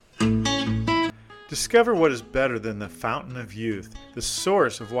Discover what is better than the fountain of youth, the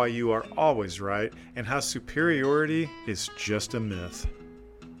source of why you are always right, and how superiority is just a myth.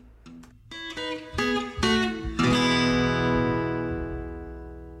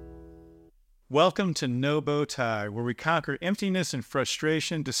 Welcome to No Bow Tie, where we conquer emptiness and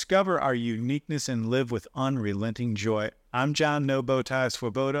frustration, discover our uniqueness, and live with unrelenting joy. I'm John No Bow Tie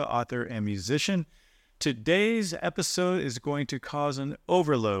Swoboda, author and musician. Today's episode is going to cause an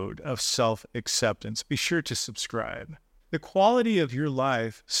overload of self-acceptance. Be sure to subscribe. The quality of your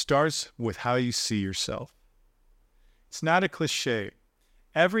life starts with how you see yourself. It's not a cliche.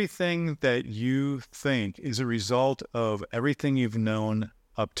 Everything that you think is a result of everything you've known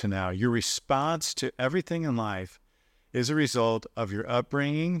up to now. Your response to everything in life is a result of your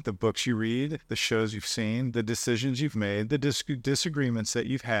upbringing, the books you read, the shows you've seen, the decisions you've made, the disagreements that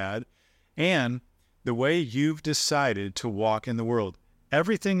you've had, and the way you've decided to walk in the world.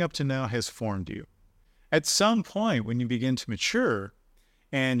 Everything up to now has formed you. At some point, when you begin to mature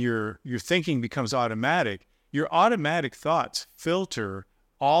and your thinking becomes automatic, your automatic thoughts filter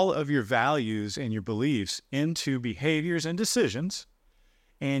all of your values and your beliefs into behaviors and decisions,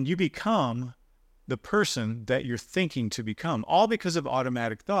 and you become the person that you're thinking to become, all because of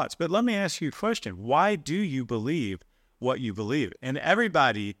automatic thoughts. But let me ask you a question. Why do you believe what you believe? And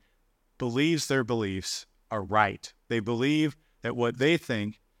everybody believes their beliefs are right. They believe that what they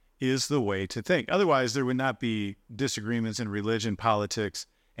think is the way to think. Otherwise, there would not be disagreements in religion, politics,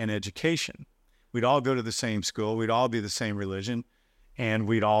 and education. We'd all go to the same school, we'd all be the same religion, and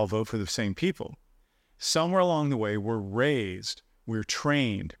we'd all vote for the same people. Somewhere along the way, we're raised, we're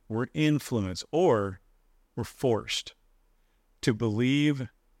trained, we're influenced, or we're forced to believe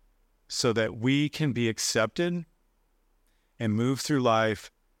so that we can be accepted and move through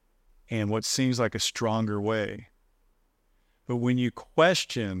life in what seems like a stronger way. But when you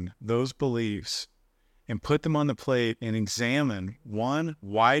question those beliefs and put them on the plate and examine, one,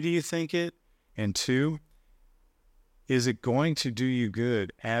 why do you think it? And two, is it going to do you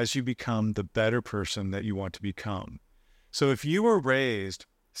good as you become the better person that you want to become? So if you were raised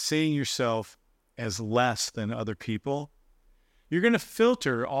seeing yourself as less than other people, you're going to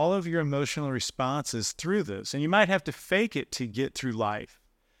filter all of your emotional responses through this. And you might have to fake it to get through life.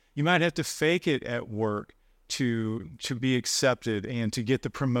 You might have to fake it at work to be accepted and to get the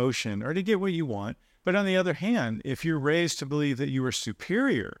promotion or to get what you want. But on the other hand, if you're raised to believe that you are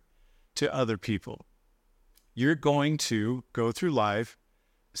superior to other people, you're going to go through life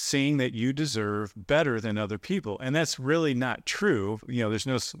seeing that you deserve better than other people. And that's really not true. You know, there's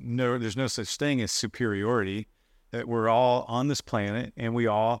no such thing as superiority, that we're all on this planet and we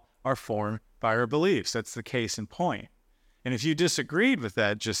all are formed by our beliefs. That's the case in point. And if you disagreed with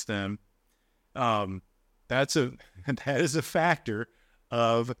that just then, that is a factor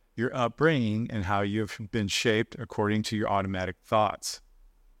of your upbringing and how you've been shaped according to your automatic thoughts.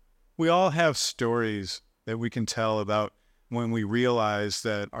 We all have stories that we can tell about when we realize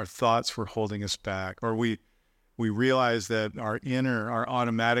that our thoughts were holding us back, or we realize that our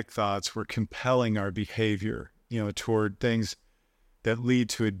automatic thoughts were compelling our behavior, toward things that lead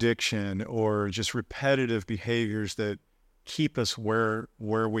to addiction or just repetitive behaviors that keep us where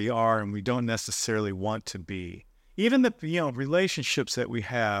we are and we don't necessarily want to be. Even the relationships that we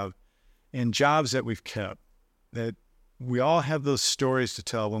have and jobs that we've kept, that we all have those stories to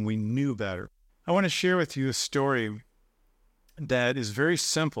tell when we knew better. I want to share with you a story that is very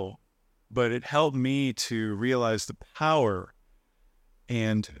simple, but it helped me to realize the power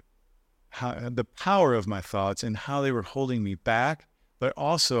of my thoughts and how they were holding me back, but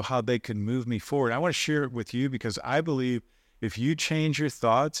also how they could move me forward. I want to share it with you because I believe if you change your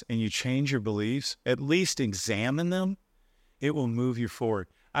thoughts and you change your beliefs, at least examine them, it will move you forward.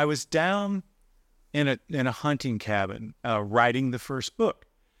 I was down in a hunting cabin writing the first book,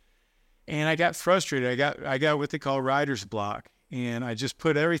 and I got frustrated. I got what they call writer's block, and I just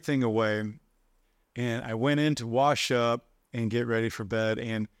put everything away, and I went in to wash up and get ready for bed.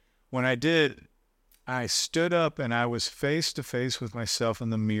 And when I did, I stood up and I was face to face with myself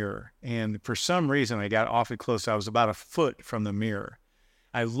in the mirror. And for some reason, I got awfully close. I was about a foot from the mirror.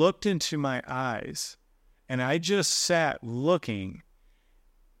 I looked into my eyes and I just sat looking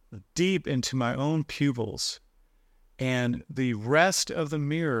deep into my own pupils. And the rest of the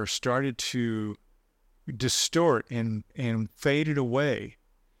mirror started to distort and faded away.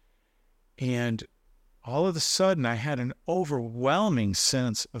 And all of a sudden, I had an overwhelming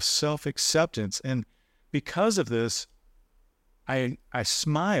sense of self-acceptance. And because of this, I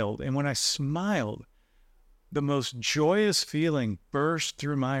smiled. And when I smiled, the most joyous feeling burst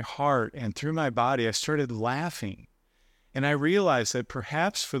through my heart and through my body. I started laughing. And I realized that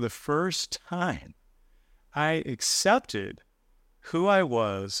perhaps for the first time I accepted who I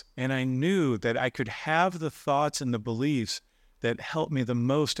was, and I knew that I could have the thoughts and the beliefs that helped me the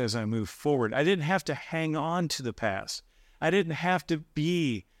most as I moved forward. I didn't have to hang on to the past. I didn't have to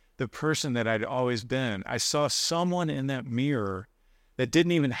be the person that I'd always been. I saw someone in that mirror that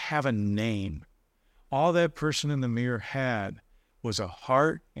didn't even have a name. All that person in the mirror had was a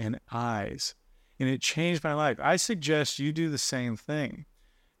heart and eyes, and it changed my life. I suggest you do the same thing.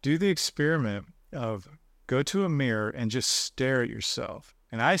 Do the experiment of go to a mirror and just stare at yourself.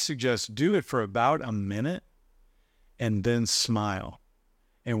 And I suggest do it for about a minute and then smile.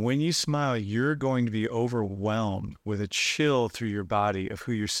 And when you smile, you're going to be overwhelmed with a chill through your body of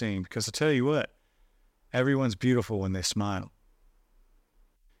who you're seeing. Because I'll tell you what, everyone's beautiful when they smile.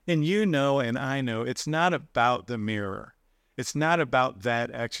 And you know, and I know, it's not about the mirror. It's not about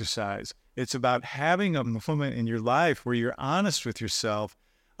that exercise. It's about having a moment in your life where you're honest with yourself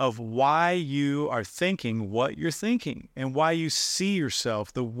of why you are thinking what you're thinking and why you see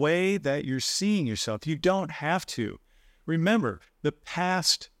yourself the way that you're seeing yourself. You don't have to. Remember, the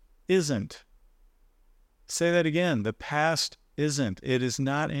past isn't. Say that again. The past isn't. It is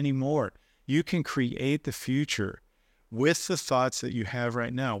not anymore. You can create the future with the thoughts that you have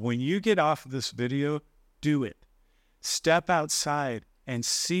right now. When you get off of this video, do it. Step outside and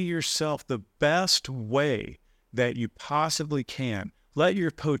see yourself the best way that you possibly can. Let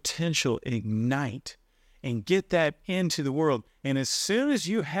your potential ignite and get that into the world. And as soon as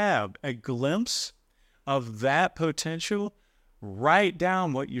you have a glimpse of that potential, write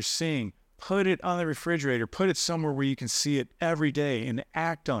down what you're seeing. Put it on the refrigerator. Put it somewhere where you can see it every day and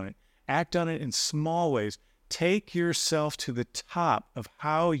act on it. Act on it in small ways. Take yourself to the top of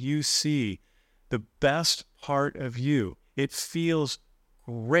how you see the best part of you. It feels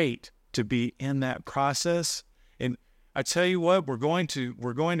great to be in that process. And I tell you what, we're going to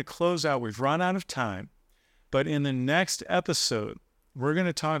close out. We've run out of time. But in the next episode, we're going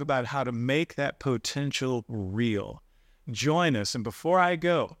to talk about how to make that potential real. Join us. And before I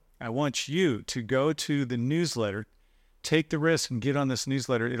go, I want you to go to the newsletter. Take the risk and get on this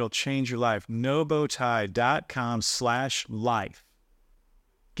newsletter. It'll change your life. nobowtie.com/life.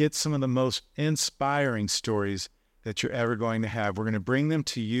 Get some of the most inspiring stories that you're ever going to have. We're going to bring them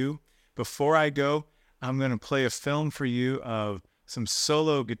to you. Before I go, I'm going to play a film for you of some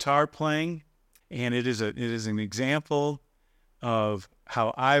solo guitar playing. And it is an example of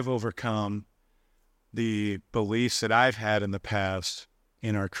how I've overcome the beliefs that I've had in the past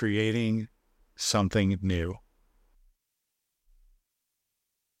and are creating something new.